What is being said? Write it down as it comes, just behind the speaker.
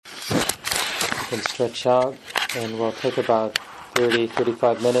can stretch out, and we'll take about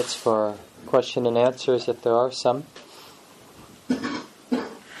 30-35 minutes for question and answers if there are some.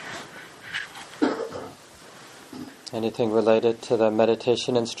 Anything related to the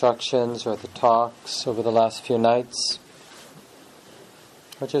meditation instructions or the talks over the last few nights,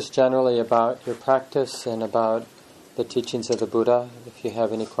 or just generally about your practice and about the teachings of the Buddha. If you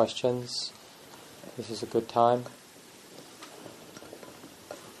have any questions, this is a good time.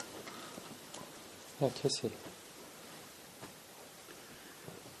 Yeah, Kissy.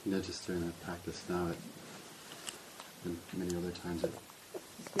 Just during the practice now, and many other times it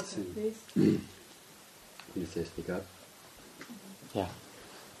seems. Can you say speak up? Yeah.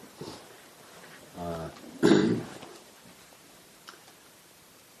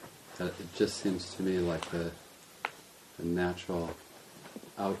 It just seems to me like the natural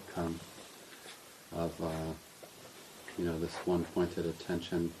outcome of this one-pointed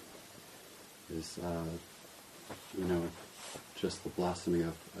attention is just the blossoming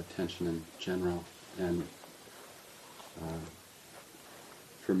of attention in general, and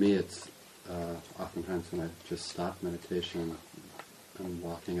for me it's oftentimes when I just stop meditation, I'm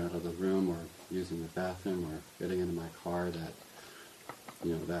walking out of the room or using the bathroom or getting into my car, that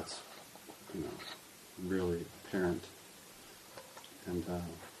that's really apparent. And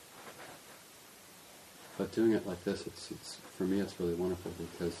but doing it like this, it's for me it's really wonderful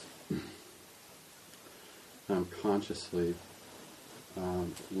because I'm consciously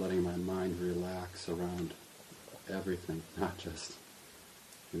letting my mind relax around everything, not just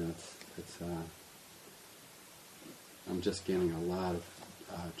I'm just gaining a lot of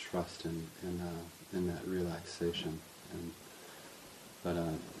trust in that relaxation, but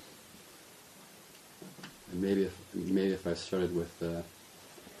maybe if I started with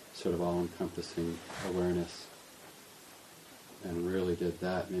sort of all-encompassing awareness and really did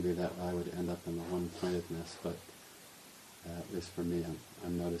that, maybe that I would end up in the one-pointedness. But at least for me,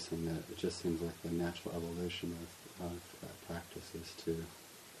 I'm noticing that it just seems like the natural evolution of that practice is to.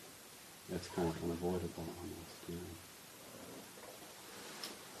 It's kind of unavoidable almost, I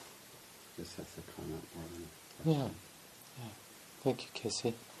guess that's a comment more than a question. Yeah. Thank you,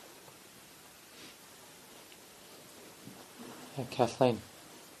 Kissy. Yeah, Kathleen.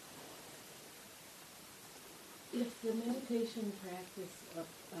 If the meditation practice of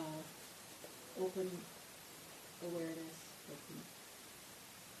open awareness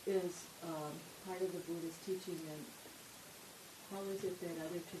is part of the Buddha's teaching, then how is it that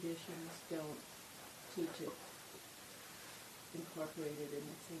other traditions don't teach it, incorporate it in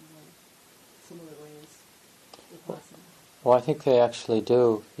the same way, similar ways, Vipassana? Well, I think they actually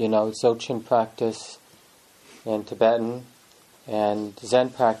do. Dzogchen practice in Tibetan and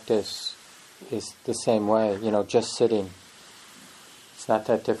Zen practice is the same way, just sitting. It's not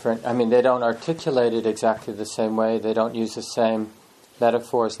that different. I mean, they don't articulate it exactly the same way. They don't use the same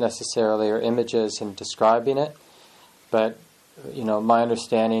metaphors necessarily or images in describing it. But, my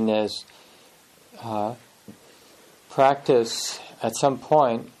understanding is practice at some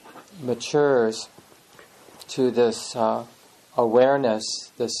point matures to this awareness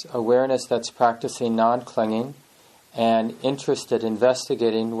that's practicing non-clinging and interested,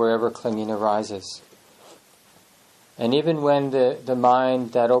 investigating wherever clinging arises. And even when the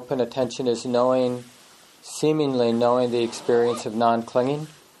mind, that open attention is seemingly knowing the experience of non-clinging,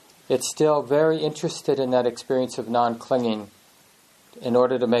 it's still very interested in that experience of non-clinging in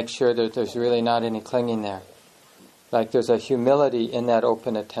order to make sure that there's really not any clinging there. Like there's a humility in that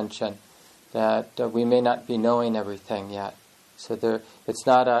open attention that we may not be knowing everything yet. So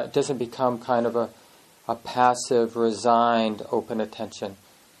it doesn't become kind of a passive, resigned open attention.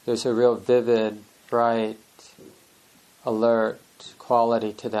 There's a real vivid, bright, alert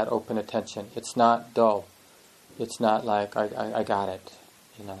quality to that open attention. It's not dull. It's not like, I got it,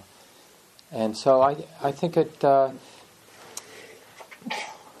 And so I think it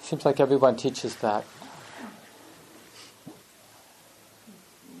seems like everyone teaches that.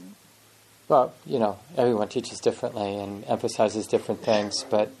 Well, everyone teaches differently and emphasizes different things,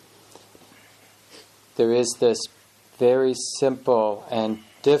 but there is this very simple and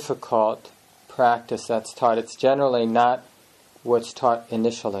difficult practice that's taught. It's generally not what's taught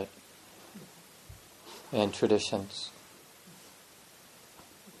initially in traditions.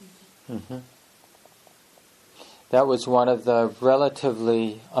 Mm-hmm. That was one of the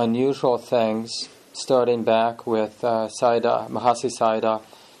relatively unusual things, starting back with Mahasi Sayadaw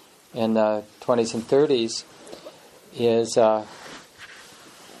in the 20s and 30s, is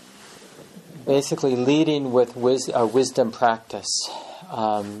basically leading with wisdom practice.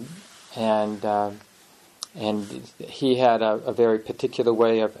 And And he had a very particular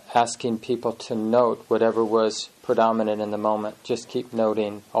way of asking people to note whatever was predominant in the moment. Just keep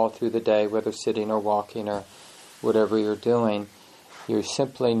noting all through the day, whether sitting or walking or whatever you're doing. You're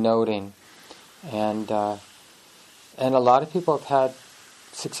simply noting. And a lot of people have had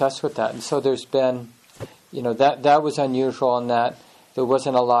success with that. And so there's been, that was unusual in that there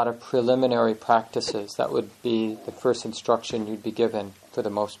wasn't a lot of preliminary practices. That would be the first instruction you'd be given for the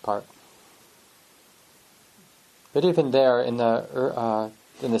most part. But even there, in the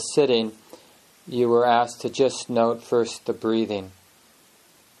sitting, you were asked to just note first the breathing,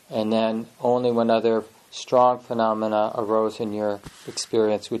 and then only when other strong phenomena arose in your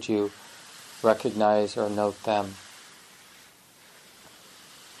experience would you recognize or note them.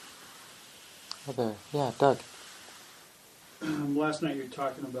 Doug. Last night you were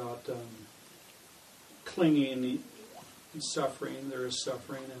talking about clinging and suffering. There is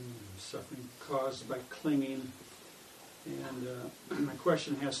suffering, and suffering caused by clinging. And my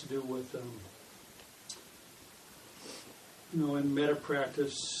question has to do with, in metta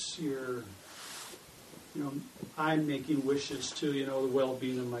practice, I'm making wishes to, the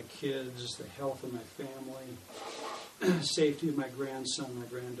well-being of my kids, the health of my family, safety of my grandson, my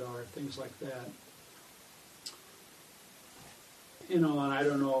granddaughter, things like that. And I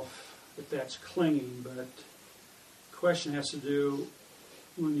don't know if that's clinging, but the question has to do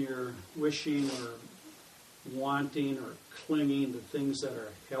when you're wishing or wanting or clinging to things that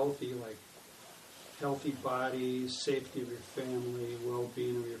are healthy, like healthy bodies, safety of your family,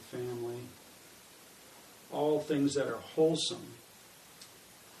 well-being of your family, all things that are wholesome.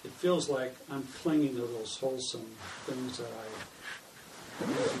 It feels like I'm clinging to those wholesome things that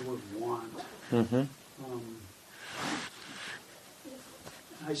I would want. Mm-hmm.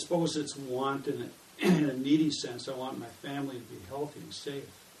 I suppose it's want in a needy sense. I want my family to be healthy and safe.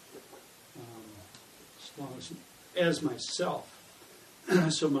 As long as myself.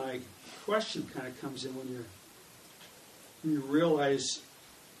 So my question kind of comes in when you realize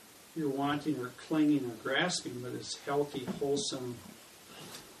you're wanting or clinging or grasping, but it's healthy, wholesome,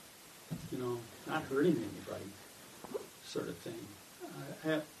 not hurting anybody, sort of thing.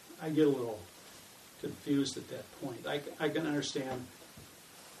 I get a little confused at that point. I can understand,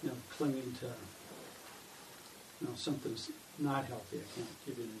 clinging to, something's not healthy. I can't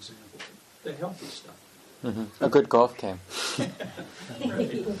give you an example. The healthy stuff. Mm-hmm. A good golf game.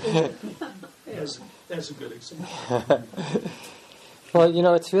 That's a good example.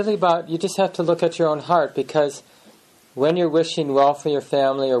 Well, it's really about, you just have to look at your own heart, because when you're wishing well for your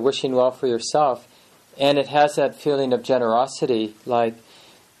family or wishing well for yourself, and it has that feeling of generosity, like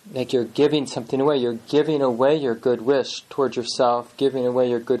you're giving something away, you're giving away your good wish towards yourself, giving away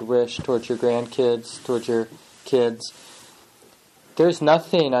your good wish towards your grandkids, towards your kids. There's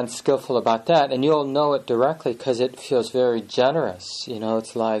nothing unskillful about that, and you'll know it directly because it feels very generous.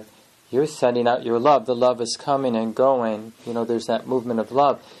 It's like you're sending out your love. The love is coming and going. There's that movement of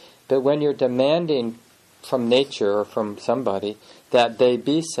love. But when you're demanding from nature or from somebody that they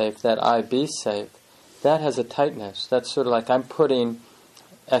be safe, that I be safe, that has a tightness. That's sort of like I'm putting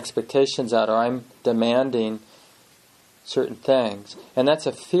expectations out, or I'm demanding certain things. And that's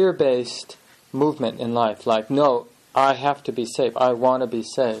a fear-based movement in life. Like, no, I have to be safe. I want to be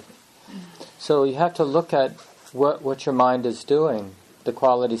safe. So you have to look at what your mind is doing, the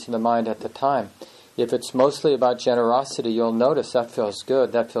qualities of the mind at the time. If it's mostly about generosity, you'll notice that feels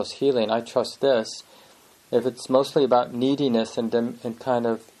good, that feels healing, I trust this. If it's mostly about neediness and kind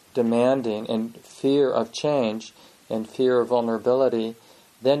of demanding and fear of change and fear of vulnerability,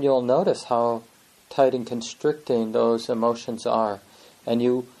 then you'll notice how tight and constricting those emotions are. And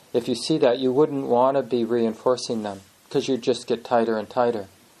if you see that, you wouldn't want to be reinforcing them, because you just get tighter and tighter.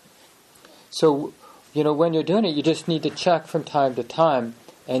 So, when you're doing it, you just need to check from time to time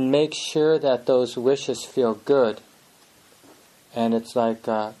and make sure that those wishes feel good. And it's like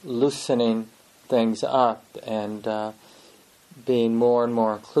loosening things up and being more and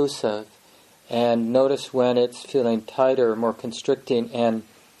more inclusive. And notice when it's feeling tighter, more constricting, and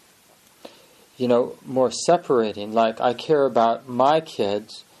more separating. Like, I care about my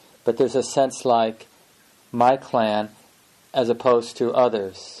kids, but there's a sense like my clan as opposed to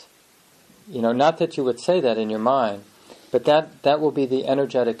others. Not that you would say that in your mind, but that will be the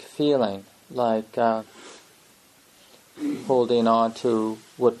energetic feeling, like holding on to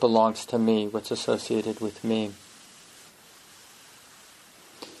what belongs to me, what's associated with me.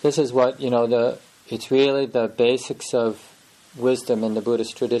 This is what, it's really the basics of wisdom in the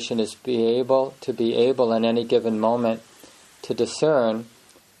Buddhist tradition, is be able in any given moment to discern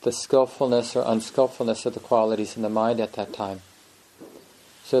the skillfulness or unskillfulness of the qualities in the mind at that time.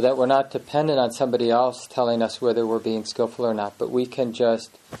 so that we're not dependent on somebody else telling us whether we're being skillful or not, but we can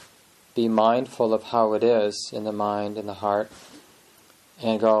just be mindful of how it is in the mind and the heart,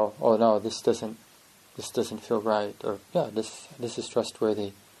 and go, oh no, this doesn't feel right, or yeah, this is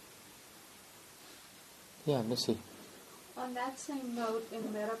trustworthy. Yeah, Missy. On that same note,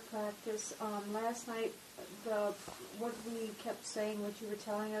 in metta practice, last night, what we kept saying, what you were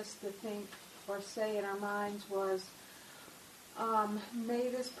telling us to think or say in our minds was, may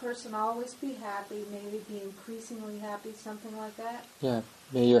this person always be happy, may they be increasingly happy, something like that. Yeah,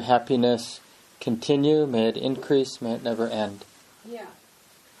 may your happiness continue, may it increase, may it never end. Yeah.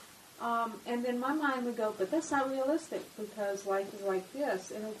 And then my mind would go, but that's not realistic, because life is like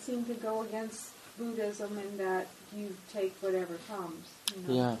this, and it seemed to go against Buddhism in that you take whatever comes.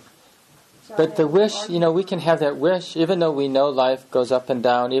 Yeah. So but the wish, we can have that wish, even though we know life goes up and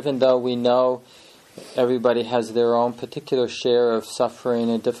down, even though we know everybody has their own particular share of suffering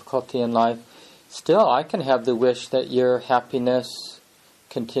and difficulty in life, still I can have the wish that your happiness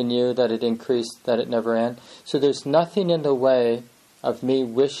continue, that it increase, that it never end. So there's nothing in the way of me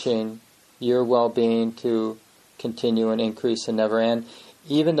wishing your well-being to continue and increase and never end,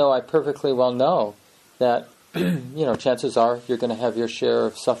 even though I perfectly well know that, chances are you're going to have your share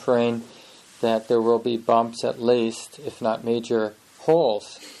of suffering, that there will be bumps at least, if not major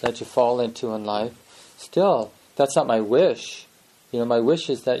holes that you fall into in life. Still, that's not my wish. My wish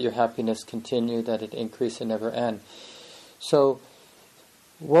is that your happiness continue, that it increase and never end. So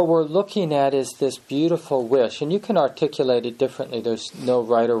what we're looking at is this beautiful wish, and you can articulate it differently. There's no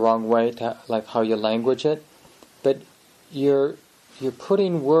right or wrong way to like how you language it, but you're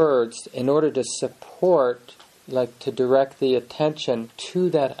putting words in order to support, like to direct the attention to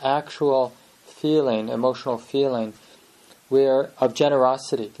that actual feeling, emotional feeling, of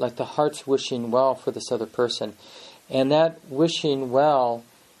generosity, like the heart's wishing well for this other person. And that wishing well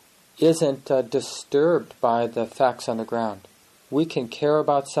isn't disturbed by the facts on the ground. We can care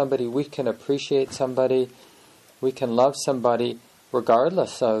about somebody, we can appreciate somebody, we can love somebody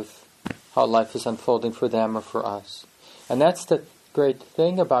regardless of how life is unfolding for them or for us. And that's the great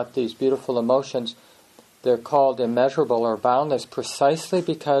thing about these beautiful emotions. They're called immeasurable or boundless precisely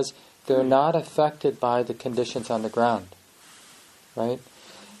because they're not affected by the conditions on the ground. Right?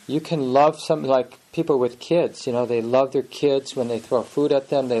 You can love something like people with kids. They love their kids when they throw food at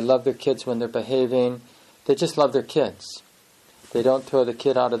them. They love their kids when they're behaving. They just love their kids. They don't throw the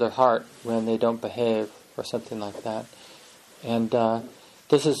kid out of their heart when they don't behave or something like that. And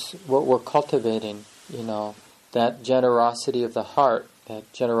this is what we're cultivating, that generosity of the heart,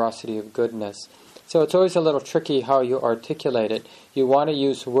 that generosity of goodness. So it's always a little tricky how you articulate it. You want to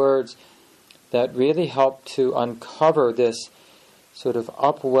use words that really help to uncover this sort of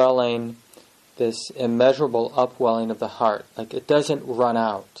upwelling, this immeasurable upwelling of the heart. Like it doesn't run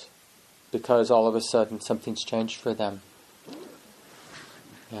out because all of a sudden something's changed for them.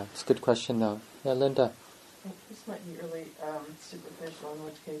 Yeah, it's a good question though. Yeah, Linda. This might be really superficial, in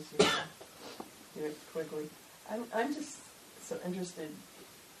which case you can do it quickly. I'm just so interested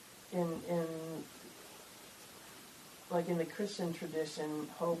in like in the Christian tradition,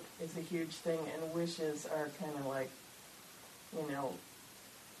 hope is a huge thing, and wishes are kind of like,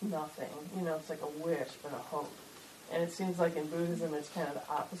 nothing. It's like a wish, but a hope. And it seems like in Buddhism it's kind of the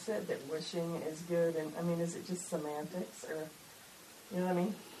opposite, that wishing is good. And is it just semantics, or you know what I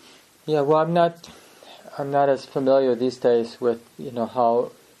mean? Yeah, well, I'm not as familiar these days with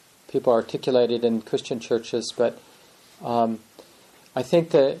how people articulate it in Christian churches, but I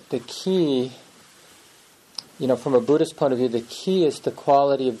think that the key, from a Buddhist point of view, the key is the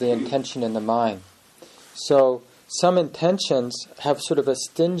quality of the intention in the mind. So some intentions have sort of a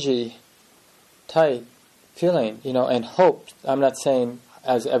stingy, tight feeling, and hope. I'm not saying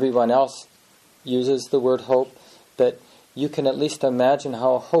as everyone else uses the word hope, but you can at least imagine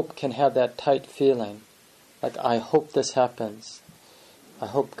how hope can have that tight feeling. Like, I hope this happens. I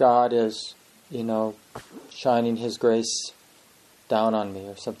hope God is, shining His grace down on me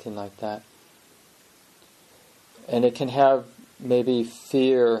or something like that. And it can have maybe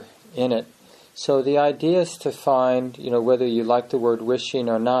fear in it. So the idea is to find, whether you like the word wishing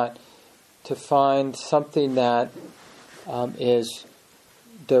or not, to find something that is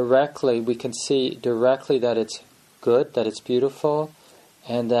directly, we can see directly that it's good, that it's beautiful,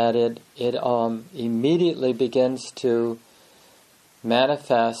 and that it immediately begins to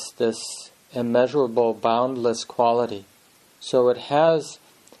manifest this immeasurable, boundless quality. So it has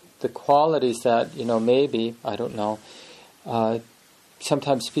the qualities that, maybe, I don't know,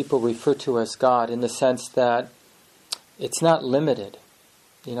 sometimes people refer to as God, in the sense that it's not limited.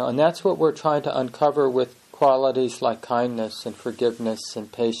 And that's what we're trying to uncover with qualities like kindness and forgiveness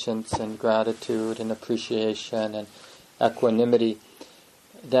and patience and gratitude and appreciation and equanimity,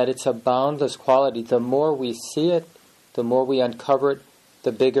 that it's a boundless quality. The more we see it, the more we uncover it,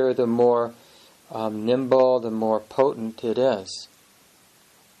 the bigger, the more nimble, the more potent it is.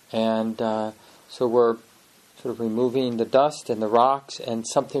 And so we're sort of removing the dust and the rocks, and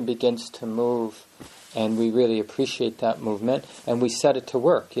something begins to move, and we really appreciate that movement, and we set it to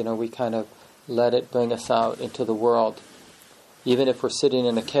work. We kind of let it bring us out into the world, even if we're sitting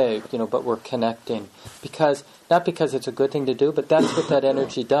in a cave, but we're connecting. Not because it's a good thing to do, but that's what that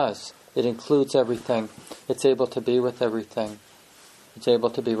energy does. It includes everything. It's able to be with everything. It's able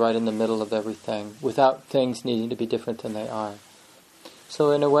to be right in the middle of everything, without things needing to be different than they are.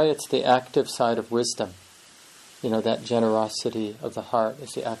 So in a way, it's the active side of wisdom. That generosity of the heart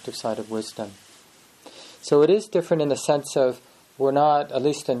is the active side of wisdom. So it is different in the sense of, we're not, at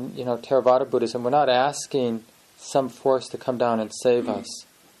least in Theravada Buddhism, we're not asking some force to come down and save us.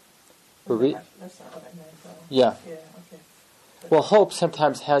 That's not what I meant, though. Yeah. Yeah, okay. Well, hope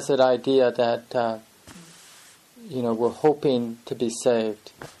sometimes has that idea that, we're hoping to be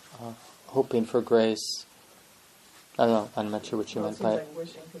saved, hoping for grace. I don't know, I'm not sure what you meant by it. It seems like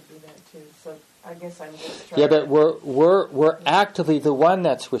wishing could be that too, so I guess I'm just trying. Yeah, but we're actively the one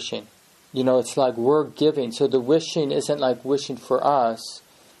that's wishing. It's like we're giving. So the wishing isn't like wishing for us.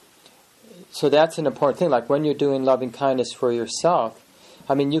 So that's an important thing. Like when you're doing loving kindness for yourself,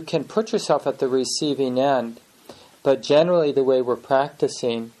 you can put yourself at the receiving end, but generally the way we're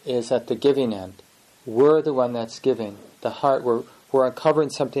practicing is at the giving end. We're the one that's giving. The heart, we're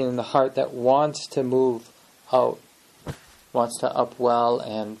uncovering something in the heart that wants to move out, wants to upwell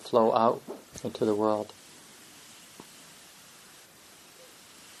and flow out into the world.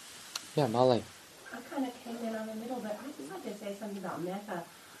 Yeah, Molly. I kind of came in on the middle, but I just wanted to say something about metta.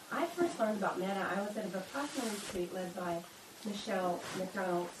 I first learned about metta. I was at a Vipassana retreat led by Michelle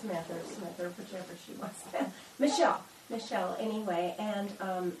McDonald Smith, or whichever she was then. Michelle, anyway, and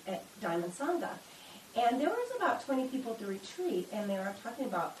at Diamond Sangha. And there was about 20 people at the retreat, and they were talking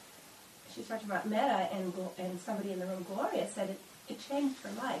about, she was talking about metta, and somebody in the room, Gloria, said it changed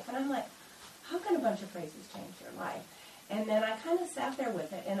her life. And I'm like, how can a bunch of phrases change your life? And then I kind of sat there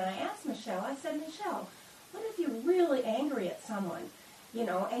with it, and I asked Michelle, I said, Michelle, what if you're really angry at someone,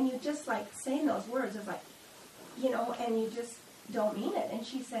 and you just like saying those words, it's like, and you just don't mean it. And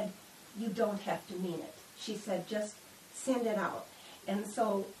she said, you don't have to mean it. She said, just send it out. And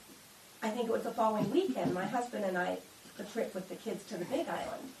so I think it was the following weekend, my husband and I took a trip with the kids to the Big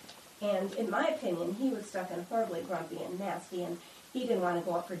Island. And in my opinion, he was stuck and horribly grumpy and nasty, and he didn't want to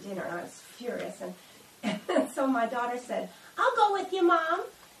go out for dinner, and I was furious. And so my daughter said, I'll go with you, Mom,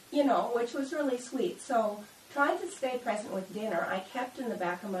 which was really sweet. So trying to stay present with dinner, I kept in the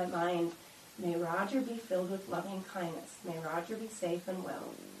back of my mind, may Roger be filled with loving kindness. May Roger be safe and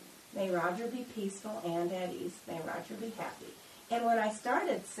well. May Roger be peaceful and at ease. May Roger be happy. And when I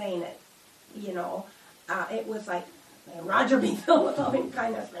started saying it, it was like, may Roger be filled with loving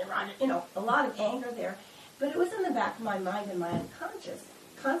kindness. May Roger, a lot of anger there. But it was in the back of my mind and my unconscious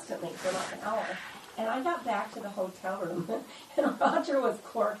constantly for like an hour. And I got back to the hotel room, and Roger was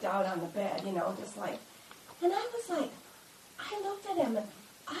corked out on the bed, just like, and I was like, I looked at him, and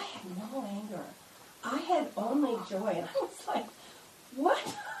I had no anger. I had only joy, and I was like,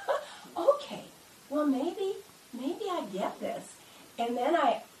 what? Okay, well, maybe I get this. And then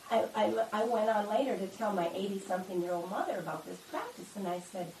I went on later to tell my 80-something-year-old mother about this practice, and I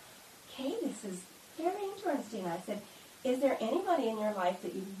said, Kay, this is very interesting. I said, is there anybody in your life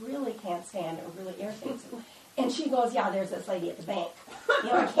that you really can't stand or really irritates you? And she goes, yeah, there's this lady at the bank.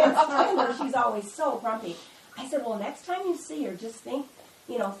 I can't stand her. She's always so grumpy. I said, well, next time you see her, just think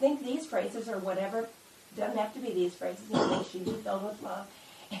these phrases or whatever. Doesn't have to be these phrases. May she be filled with love.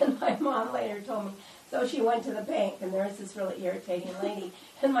 And my mom later told me, so she went to the bank, and there was this really irritating lady.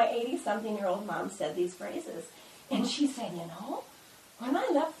 And my 80-something-year-old mom said these phrases. And she said, when I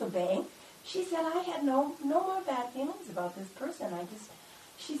left the bank, she said, I had no more bad feelings about this person.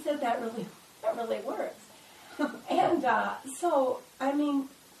 She said that really works. And so,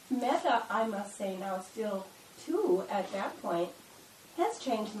 metta, I must say now still, too, at that point, has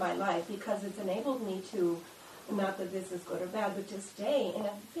changed my life because it's enabled me to, not that this is good or bad, but to stay in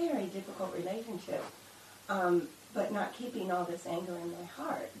a very difficult relationship, but not keeping all this anger in my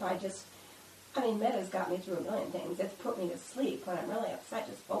heart by just, metta's got me through a million things. It's put me to sleep when I'm really upset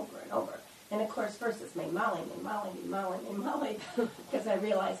just over and over. And of course, first it's me Molly, because I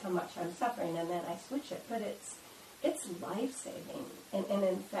realize how much I'm suffering, and then I switch it. But it's life-saving. And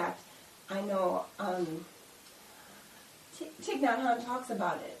in fact, I know Thich Nhat Hanh talks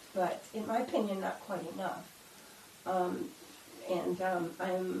about it, but in my opinion, not quite enough. I'm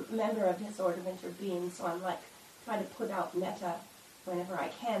a member of his Order of Interbeing, so I'm try to put out metta whenever I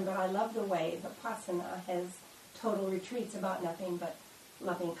can, but I love the way Vipassana has total retreats about nothing but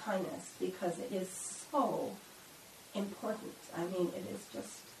loving kindness, because it is so important. I mean, it is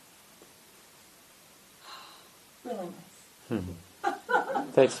just really nice.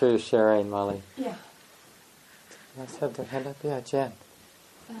 Thanks for your sharing, Molly. Yeah. Let's have the hand up. Yeah, Jen.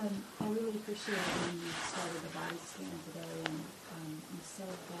 I really appreciate when you started the body scan today, and you said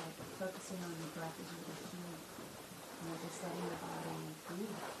that focusing on the breath is really key. Just letting the body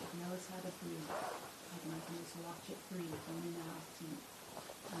breathe. It knows how to breathe. And I can just watch it breathe in and out. And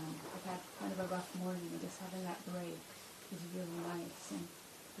I've had kind of a rough morning, and just having that break is really nice. And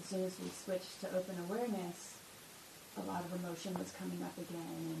as soon as we switched to open awareness, a lot of emotion was coming up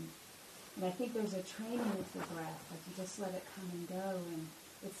again. And I think there's a training with the breath. Like, you just let it come and go. And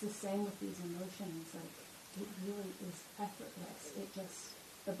it's the same with these emotions. Like, it really is effortless.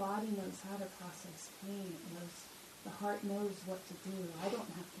 The body knows how to process pain. The heart knows what to do. I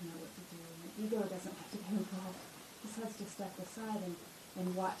don't have to know what to do. My ego doesn't have to get involved. This has to step aside and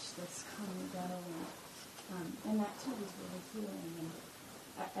watch this come and go. And that too is really healing. And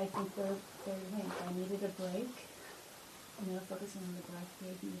I think they're linked. I needed a break. Focusing on the breath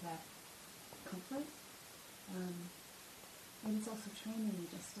gave me that comfort. And it's also training me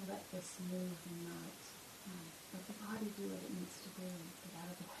just to let this move and not let the body do what it needs to do and get out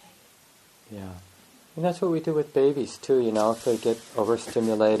of the way. Yeah. And that's what we do with babies too, if they get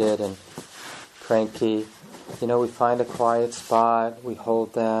overstimulated and cranky. We find a quiet spot, we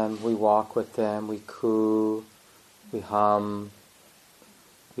hold them, we walk with them, we coo, we hum,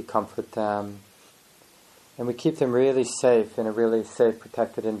 we comfort them. And we keep them really safe, in a really safe,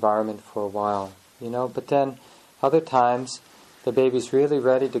 protected environment for a while, But then other times, the baby's really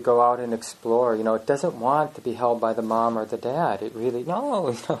ready to go out and explore. It doesn't want to be held by the mom or the dad. It really,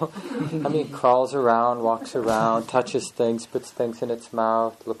 it crawls around, walks around, touches things, puts things in its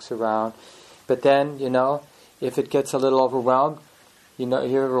mouth, looks around. But then, if it gets a little overwhelmed, you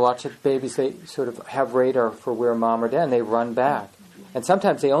ever watch it, babies, they sort of have radar for where mom or dad, and they run back. And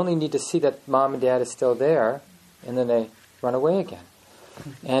sometimes they only need to see that mom and dad is still there, and then they run away again.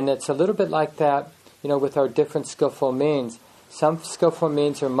 And it's a little bit like that, with our different skillful means. Some skillful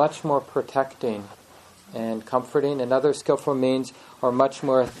means are much more protecting and comforting, and other skillful means are much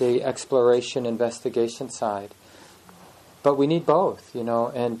more at the exploration, investigation side. But we need both,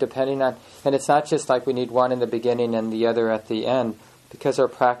 and depending on, and it's not just like we need one in the beginning and the other at the end, because our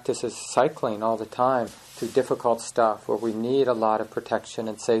practice is cycling all the time through difficult stuff where we need a lot of protection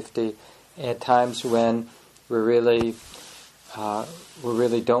and safety at times when we really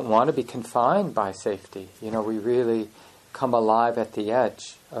don't want to be confined by safety. We really come alive at the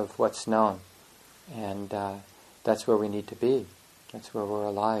edge of what's known. And that's where we need to be. That's where we're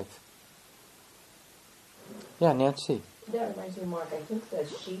alive. Yeah, Nancy. That reminds me, Mark, I think the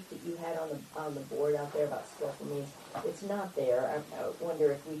sheet that you had on the board out there about skillful means, it's not there. I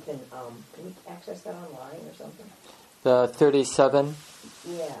wonder if we can we access that online or something? The 37?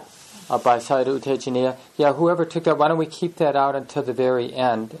 Yeah. By Sayadaw U Tejaniya. Yeah, whoever took that, why don't we keep that out until the very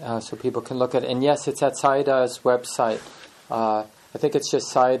end so people can look at it. And yes, it's at Sayadaw's website. I think it's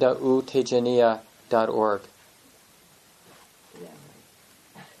just sayadaw-u-tejaniya.org.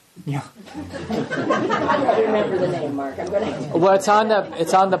 Yeah. I'm going to remember the name, Mark. I'm going to. Well, it's on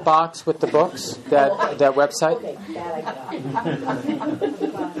the box with the books. That website. Okay, that I got.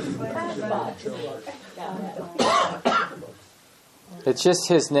 It's just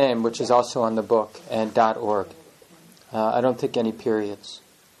his name, which is also on the book, and .org. I don't think any periods.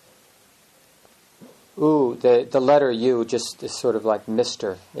 Ooh, the letter U just is sort of like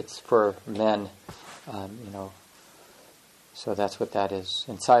Mr. It's for men, So that's what that is.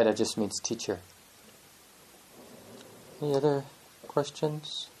 And Sayadaw just means teacher. Any other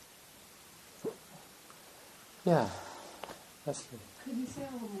questions? Yeah. Leslie. Could you say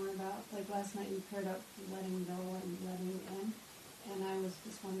a little more about, like last night you paired up letting go and letting in, and I was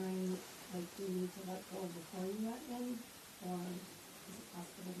just wondering, like, do you need to let go before you let in, or is it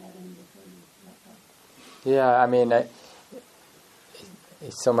possible to let in before you let go? Yeah,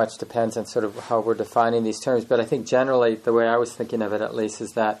 it so much depends on sort of how we're defining these terms, but I think generally the way I was thinking of it at least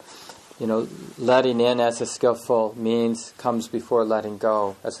is that, letting in as a skillful means comes before letting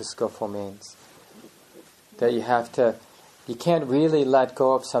go as a skillful means. That you can't really let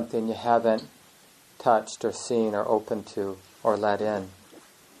go of something you haven't touched or seen or opened to or let in.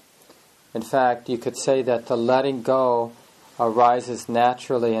 In fact, you could say that the letting go arises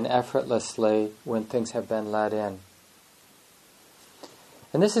naturally and effortlessly when things have been let in.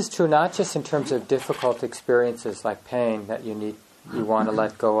 And this is true not just in terms of difficult experiences like pain that you want to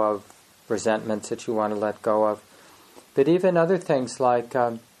let go of, resentments that you want to let go of, but even other things like,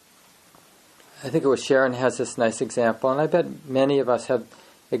 I think it was Sharon has this nice example, and I bet many of us have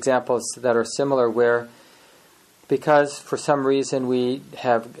examples that are similar where, because for some reason we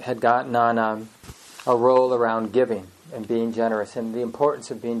had gotten on a roll around giving and being generous and the importance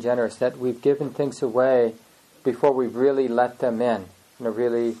of being generous, that we've given things away before we've really let them in,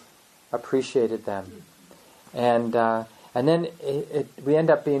 really appreciated them. And then we end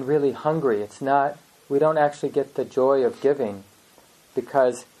up being really hungry. We don't actually get the joy of giving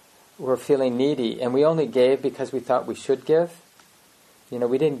because we're feeling needy, and we only gave because we thought we should give.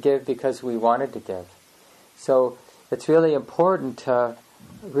 We didn't give because we wanted to give. So it's really important to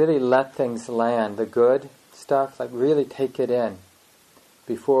really let things land, the good stuff, like really take it in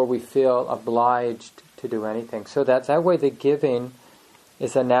before we feel obliged to do anything. So that way the giving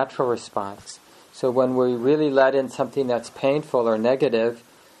is a natural response. So when we really let in something that's painful or negative,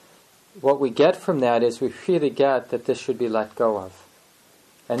 what we get from that is we really get that this should be let go of.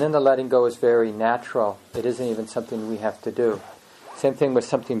 And then the letting go is very natural. It isn't even something we have to do. Same thing with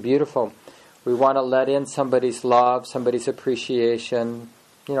something beautiful. We want to let in somebody's love, somebody's appreciation,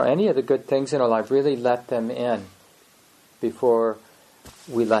 any of the good things in our life, really let them in before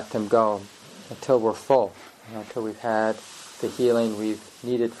we let them go until we're full, until we've had the healing we've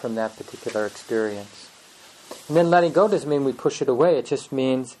needed from that particular experience. And then letting go doesn't mean we push it away. It just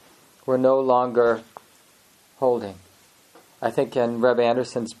means we're no longer holding. I think in Reb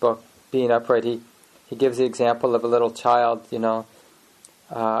Anderson's book, Being Upright, he gives the example of a little child,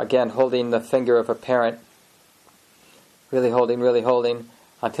 again, holding the finger of a parent, really holding,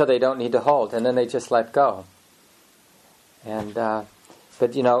 until they don't need to hold, and then they just let go. And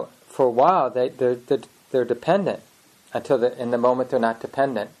but for a while they're dependent until in the moment they're not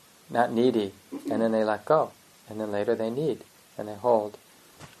dependent, not needy, and then they let go, and then later they need and they hold.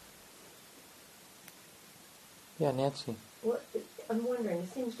 Yeah, Nancy. Well, I'm wondering,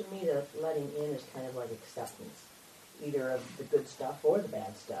 it seems to me that letting in is kind of like acceptance, either of the good stuff or the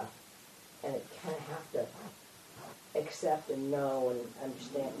bad stuff. And it kind of have to accept and know and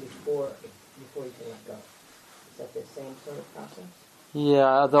understand before you can let go. Is that the same sort of process? Yeah,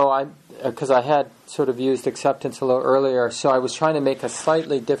 although because I had sort of used acceptance a little earlier, so I was trying to make a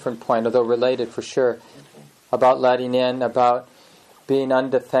slightly different point, although related for sure, about letting in, about being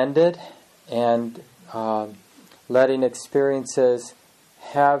undefended and letting experiences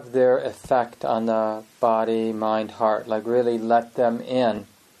have their effect on the body, mind, heart, like really let them in.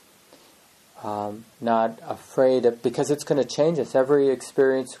 Not afraid of, because it's going to change us. Every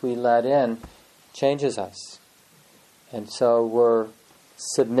experience we let in changes us. And so we're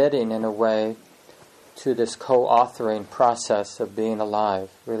submitting in a way to this co-authoring process of being alive,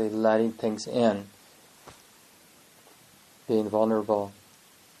 really letting things in, being vulnerable.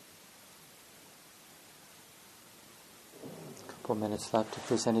 A couple minutes left if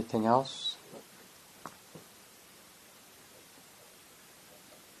there's anything else.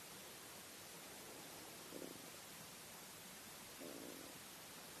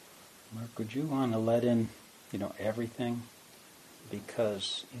 Mark, would you want to let in, everything?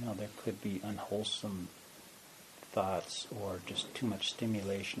 Because, there could be unwholesome thoughts or just too much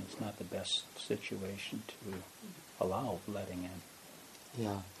stimulation. It's not the best situation to allow letting in.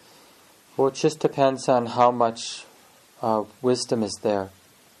 Yeah. Well, it just depends on how much wisdom is there.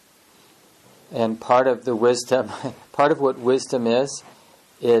 And part of the wisdom, part of what wisdom is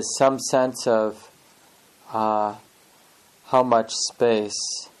some sense of how much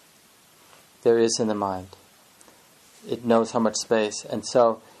space there is in the mind. It knows how much space. And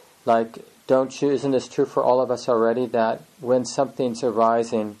so, isn't this true for all of us already, that when something's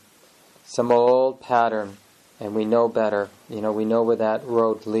arising, some old pattern, and we know better, we know where that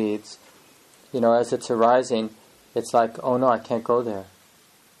road leads, as it's arising, it's like, oh no, I can't go there.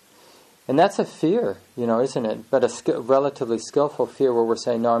 And that's a fear, isn't it? But a relatively skillful fear where we're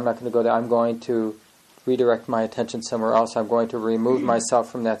saying, no, I'm not going to go there, I'm going to redirect my attention somewhere else, I'm going to remove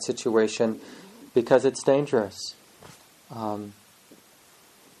myself from that situation because it's dangerous.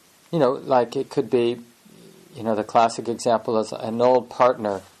 It could be, the classic example is an old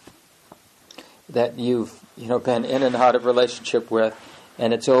partner that you've, been in and out of relationship with,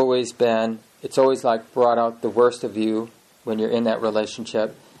 and it's always brought out the worst of you when you're in that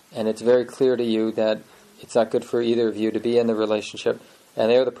relationship, and it's very clear to you that it's not good for either of you to be in the relationship,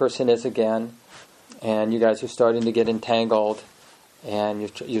 and there the person is again, and you guys are starting to get entangled, and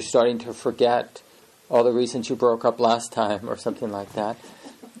you're starting to forget all the reasons you broke up last time, or something like that,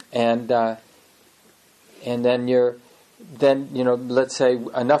 and then you're then, let's say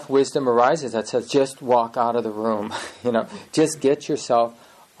enough wisdom arises that says, just walk out of the room. Just get yourself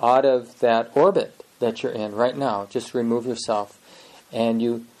out of that orbit that you're in right now. Just remove yourself. And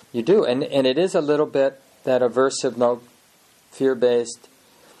you do. And it is a little bit that aversive note, fear-based.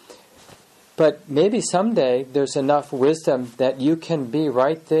 But maybe someday there's enough wisdom that you can be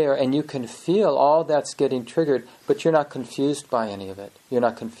right there and you can feel all that's getting triggered, but you're not confused by any of it. You're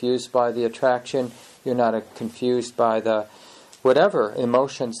not confused by the attraction. You're not confused by the whatever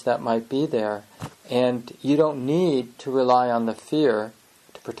emotions that might be there. And you don't need to rely on the fear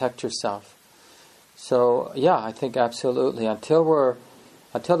to protect yourself. So, yeah, I think absolutely. Until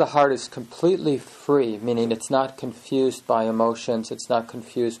the heart is completely free, meaning it's not confused by emotions, it's not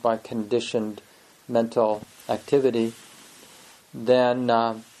confused by conditioned mental activity, then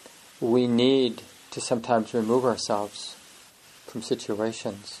we need to sometimes remove ourselves from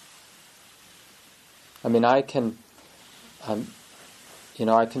situations. I mean, I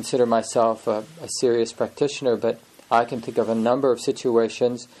consider myself a serious practitioner, but I can think of a number of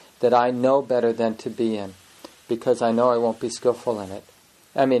situations that I know better than to be in, because I know I won't be skillful in it.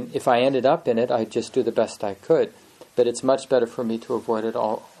 I mean, if I ended up in it, I'd just do the best I could, but it's much better for me to avoid it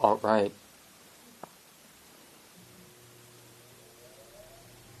outright.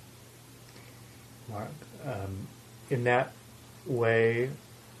 Mark, in that way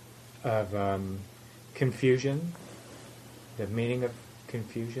of confusion, the meaning of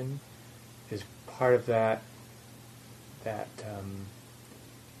confusion is part of that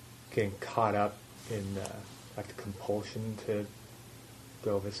getting caught up in like the compulsion to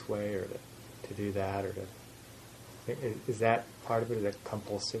go this way or to do that, or is that part of it, that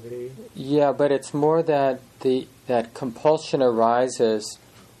compulsivity? Yeah, but it's more that that compulsion arises,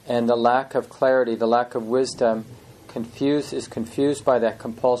 and the lack of clarity, the lack of wisdom, is confused by that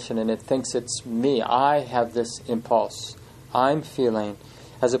compulsion, and it thinks it's me. I have this impulse. I'm feeling,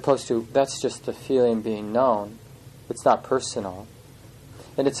 as opposed to that's just the feeling being known. It's not personal.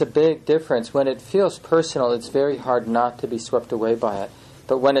 And it's a big difference. When it feels personal, it's very hard not to be swept away by it.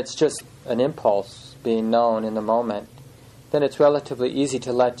 But when it's just an impulse being known in the moment, then it's relatively easy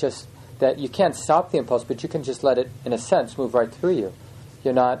to let just that. You can't stop the impulse, but you can just let it, in a sense, move right through you.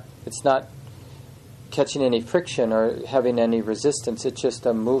 It's not catching any friction or having any resistance. It's just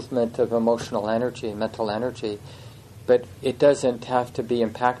a movement of emotional energy, mental energy. But it doesn't have to be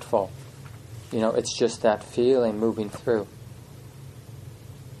impactful. It's just that feeling moving through.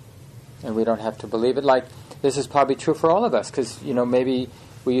 And we don't have to believe it. Like, this is probably true for all of us, because, maybe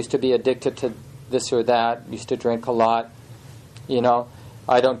we used to be addicted to this or that, used to drink a lot.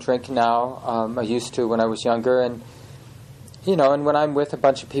 I don't drink now. I used to when I was younger. And, and when I'm with a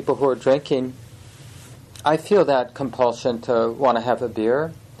bunch of people who are drinking, I feel that compulsion to want to have a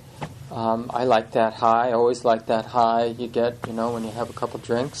beer. I like that high. I always like that high you get, when you have a couple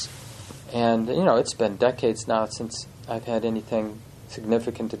drinks. And, it's been decades now since I've had anything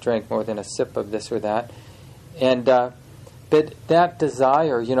significant to drink, more than a sip of this or that. And but that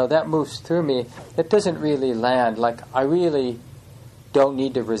desire, that moves through me. It doesn't really land. Like, I really don't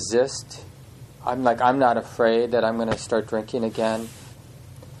need to resist. I'm not afraid that I'm going to start drinking again.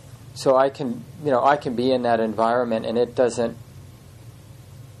 So I can be in that environment, and it doesn't.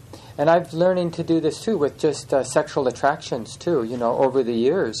 And I'm learning to do this too with just sexual attractions too. Over the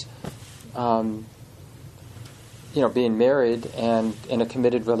years, being married and in a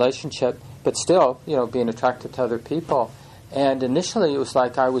committed relationship, but still, being attracted to other people. And initially, it was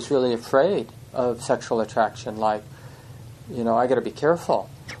like I was really afraid of sexual attraction. Like, I got to be careful.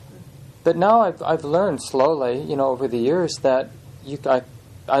 But now I've learned slowly, over the years, that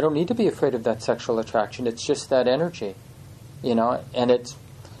I don't need to be afraid of that sexual attraction. It's just that energy, and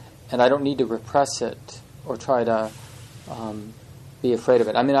I don't need to repress it or try to be afraid of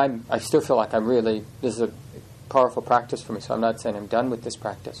it. I mean, I still feel like this is a powerful practice for me, so I'm not saying I'm done with this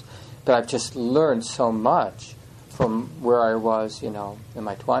practice. But I've just learned so much from where I was, in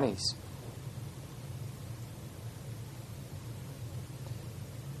my 20s.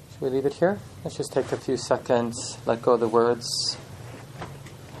 Should we leave it here? Let's just take a few seconds, let go of the words.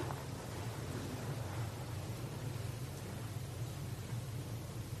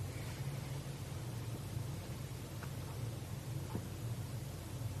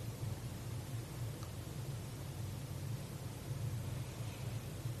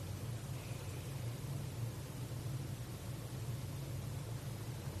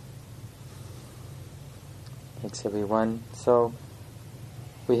 Thanks, everyone. So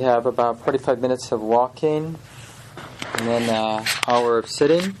we have about 45 minutes of walking, and then an hour of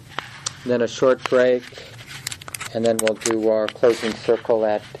sitting, and then a short break, and then we'll do our closing circle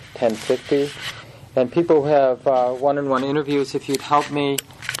at 10:50. And people who have one-on-one interviews, if you'd help me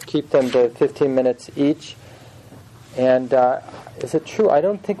keep them to 15 minutes each. And is it true? I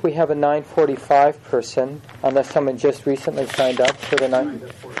don't think we have a 9:45 person, unless someone just recently signed up for the 9.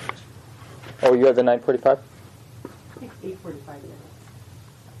 Oh, you have the 9:45? I think 8:45 minutes.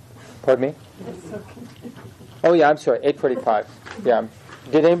 Pardon me? Oh yeah, I'm sorry, 8:45. Yeah.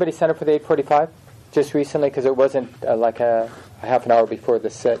 Did anybody sign up for the 8:45 just recently? Because it wasn't like a half an hour before the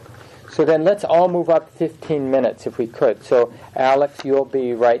sit. So then let's all move up 15 minutes if we could. So Alex, you'll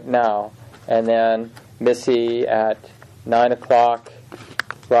be right now, and then Missy at 9 o'clock,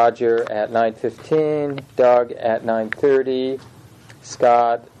 Roger at 9:15, Doug at 9:30,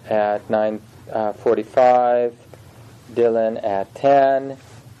 Scott at 9:45, Dylan at 10,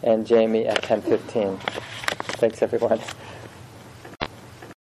 and Jamie at 10:15. Thanks, everyone.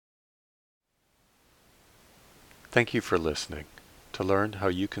 Thank you for listening. To learn how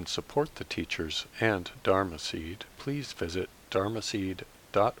you can support the teachers and Dharma Seed, please visit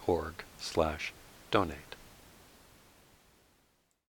dharmaseed.org/donate.